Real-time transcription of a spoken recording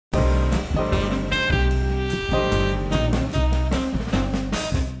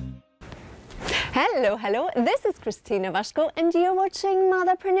Hello, hello, this is Christina Waschko and you're watching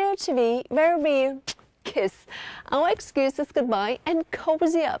Motherpreneur TV, where we kiss our excuses goodbye and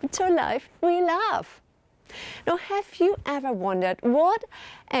cozy up to a life we love. Now, have you ever wondered what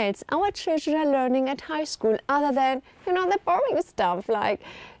else our children are learning at high school other than, the boring stuff like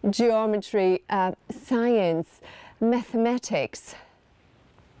geometry, science, mathematics,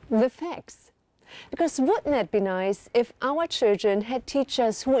 the facts? Because wouldn't it be nice if our children had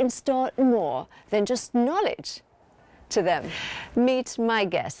teachers who installed more than just knowledge to them? Meet my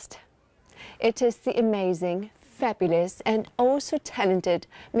guest. It is the amazing, fabulous and also talented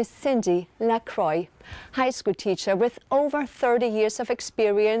Miss Cindy Lacroix, high school teacher with over 30 years of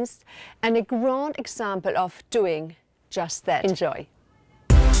experience and a grand example of doing just that. Enjoy.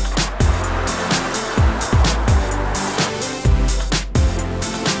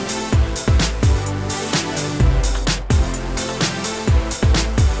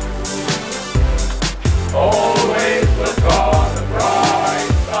 Always look on the bright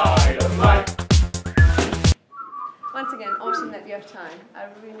side of life. Once again, awesome that you have time. I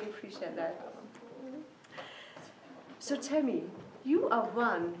really appreciate that. So tell me, you are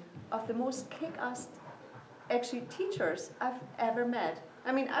one of the most kick-ass actually teachers I've ever met.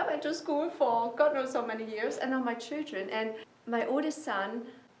 I mean, I went to school for God knows how many years, and now my children, and my oldest son,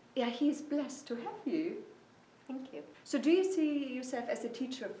 he's blessed to have you. Thank you. So do you see yourself as a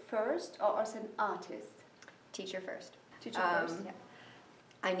teacher first or as an artist? Teacher first. Teacher first. Yeah.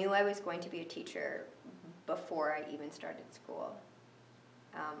 I knew I was going to be a teacher before I even started school.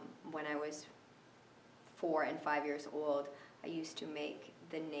 When I was 4 and 5 years old, I used to make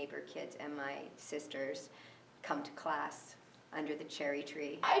the neighbor kids and my sisters come to class under the cherry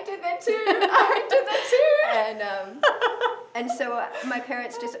tree. I did that too. I did that too. And so my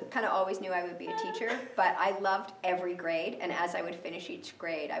parents just kind of always knew I would be a teacher, but I loved every grade, and as I would finish each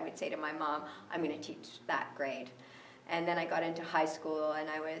grade, I would say to my mom, I'm going to teach that grade. And then I got into high school, and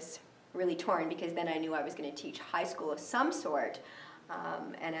I was really torn, because then I knew I was going to teach high school of some sort,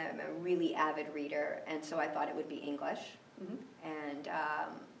 and I'm a really avid reader, and so I thought it would be English. Mm-hmm. And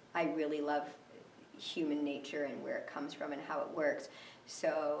I really love human nature and where it comes from and how it works,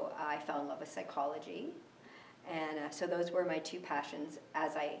 so I fell in love with psychology. And so those were my two passions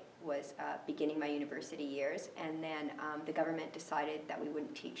as I was beginning my university years. And then the government decided that we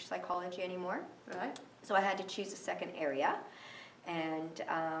wouldn't teach psychology anymore. Right. So I had to choose a second area, and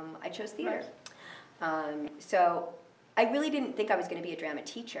I chose theater. Right. So I really didn't think I was going to be a drama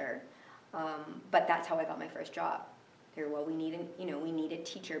teacher, but that's how I got my first job. They were, well, we need a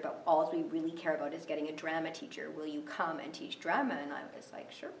teacher, but all we really care about is getting a drama teacher. Will you come and teach drama? And I was like,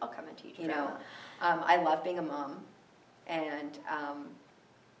 sure, I'll come and teach drama. I love being a mom, and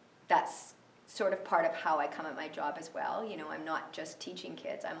that's sort of part of how I come at my job as well. I'm not just teaching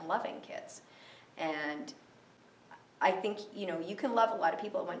kids, I'm loving kids. And I think, you can love a lot of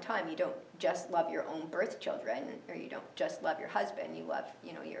people at one time. You don't just love your own birth children, or you don't just love your husband. You love,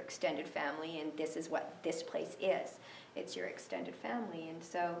 your extended family, and this is what this place is. It's your extended family, and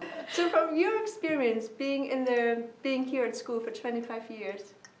so... So from your experience, being here at school for 25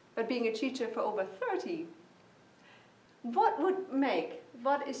 years, but being a teacher for over 30,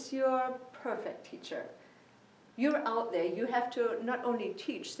 what is your perfect teacher? You're out there, you have to not only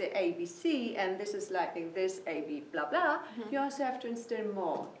teach the ABC, and this is like this, A, B, blah, blah, you also have to instill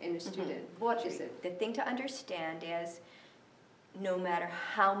more in a student. What is it? The thing to understand is, no matter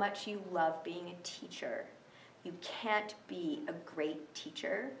how much you love being a teacher, you can't be a great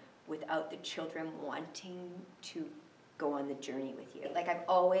teacher without the children wanting to go on the journey with you. Like I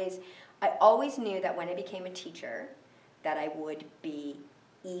always knew that when I became a teacher, that I would be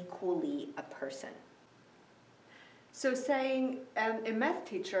equally a person. So saying a math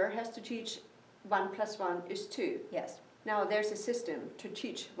teacher has to teach 1 + 1 is 2. Yes. Now there's a system to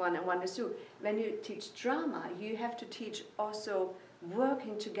teach 1 and 1 is 2. When you teach drama, you have to teach also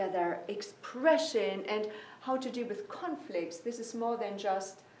working together, expression, and how to deal with conflicts. This is more than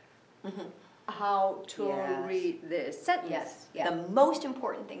just how to read this sentence. Yes. Yeah. The most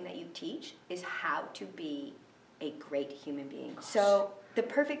important thing that you teach is how to be a great human being. Gosh. So the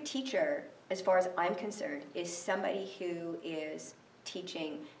perfect teacher, as far as I'm concerned, is somebody who is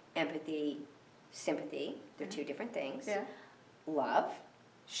teaching empathy, sympathy. They're two different things. Yeah. Love,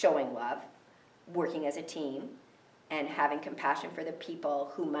 showing love, working as a team, and having compassion for the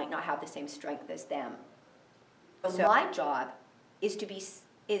people who might not have the same strength as them. So my job is to be,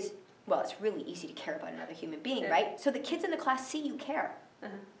 well, it's really easy to care about another human being, right? So the kids in the class see you care.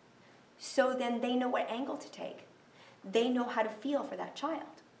 So then they know what angle to take. They know how to feel for that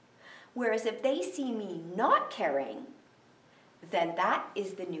child. Whereas if they see me not caring, then that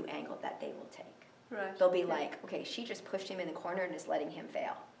is the new angle that they will take. Right. They'll be like, okay, she just pushed him in the corner and is letting him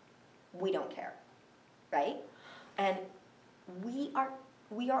fail. We don't care, right? And we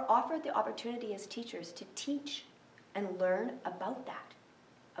are offered the opportunity as teachers to teach and learn about that,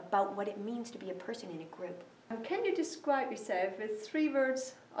 about what it means to be a person in a group. Can you describe yourself with 3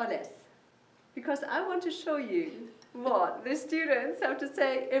 words or less? Because I want to show you what the students have to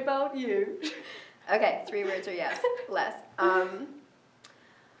say about you. Okay, 3 words or yes, less.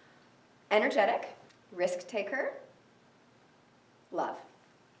 Energetic, risk taker, love.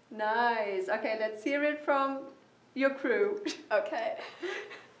 Nice. Okay, let's hear it from your crew. Okay.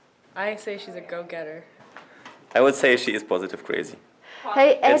 I say she's a go-getter. I would say she is positive crazy.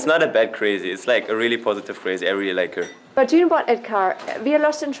 Hey, Ed, It's not a bad crazy, it's like a really positive crazy. I really like her. but do you know what, Edgar? We are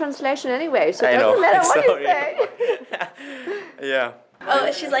lost in translation anyway, so it I know. doesn't matter what Sorry. you say. Yeah.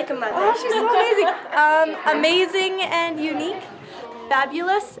 Oh, she's like a mother. Oh, she's so amazing. Amazing and unique,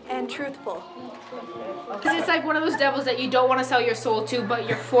 fabulous and truthful. It's like one of those devils that you don't want to sell your soul to, but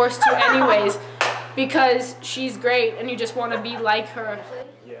you're forced to anyways, because she's great and you just want to be like her.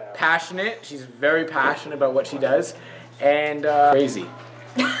 Passionate. She's very passionate about what she does, and crazy.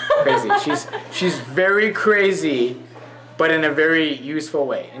 Crazy. She's very crazy, but in a very useful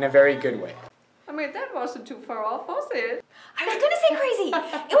way, in a very good way. I mean, that wasn't too far off, was it? I was gonna say crazy.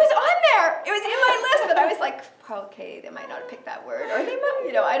 It was on there. It was in my list, but I was like, okay, they might not have picked that word, or they might,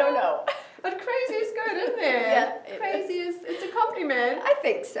 you know, I don't know. But crazy is good, isn't it? Yeah, it Crazy is, it's a compliment. I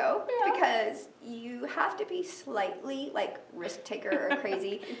think so, Yeah. because you have to be slightly like risk taker or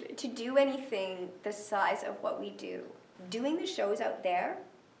crazy to do anything the size of what we do. Doing the shows out there,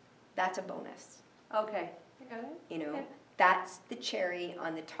 that's a bonus. Okay. You got it? You know, Yeah. that's the cherry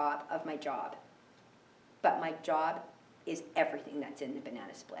on the top of my job. But my job is everything that's in the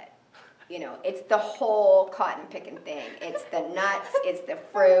banana split. You know, it's the whole cotton picking thing. It's the nuts, it's the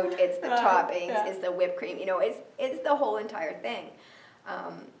fruit, it's the toppings, yeah. it's the whipped cream. You know, it's the whole entire thing.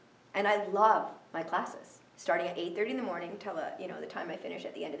 And I love my classes, starting at 8:30 in the morning till the time I finish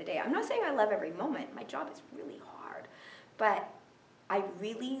at the end of the day. I'm not saying I love every moment. My job is really hard, but I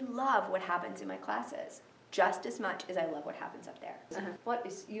really love what happens in my classes just as much as I love what happens up there. What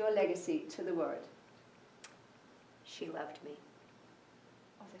is your legacy to the world? She loved me.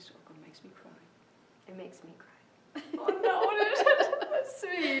 Oh, this organ makes me cry. It makes me cry. Oh no, that's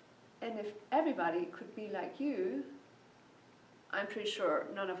sweet. And if everybody could be like you, I'm pretty sure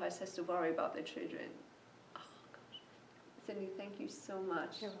none of us has to worry about the children. Oh gosh. Cindy, thank you so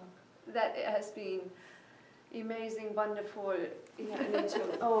much. You're welcome. That has been amazing, wonderful. Yeah, me too.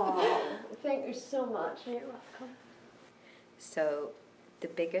 Oh, thank you so much. You're welcome. So the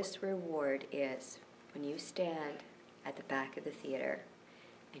biggest reward is when you stand at the back of the theater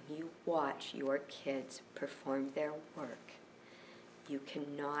and you watch your kids perform their work. You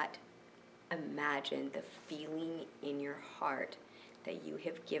cannot imagine the feeling in your heart that you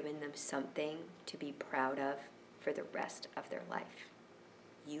have given them something to be proud of for the rest of their life.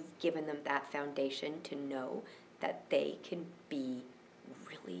 You've given them that foundation to know that they can be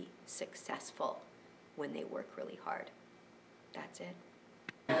really successful when they work really hard. That's it.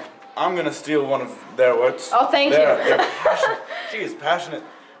 I'm gonna steal one of their words. Oh, thank you. They're passionate. She is passionate,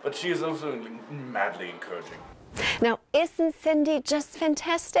 but she is also madly encouraging. Now, isn't Cindy just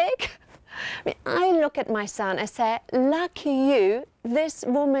fantastic? I mean, I look at my son, I say, lucky you, this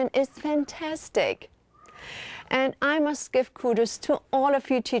woman is fantastic. And I must give kudos to all of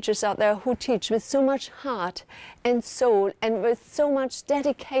you teachers out there who teach with so much heart and soul and with so much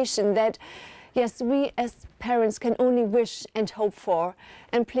dedication that, yes, we as parents can only wish and hope for.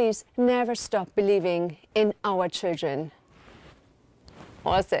 And please never stop believing in our children.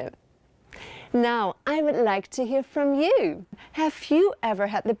 Awesome. Now, I would like to hear from you. Have you ever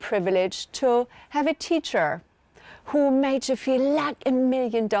had the privilege to have a teacher who made you feel like $1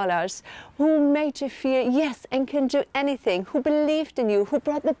 million, who made you feel yes and can do anything, who believed in you, who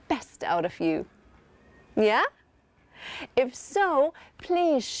brought the best out of you? Yeah? If so,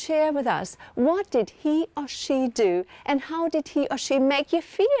 please share with us, what did he or she do and how did he or she make you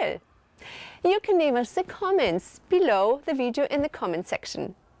feel? You can leave us the comments below the video in the comment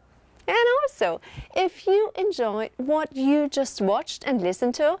section. And also, if you enjoyed what you just watched and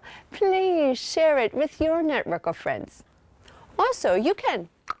listened to, please share it with your network of friends. Also, you can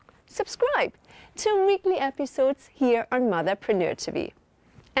subscribe to weekly episodes here on Motherpreneur TV.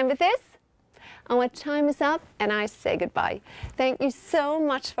 And with this, our time is up and I say goodbye. Thank you so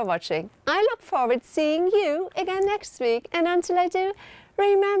much for watching. I look forward to seeing you again next week. And until I do,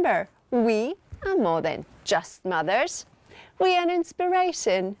 remember, we are more than just mothers. We are an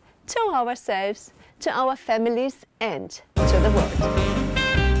inspiration to ourselves, to our families, and to the world.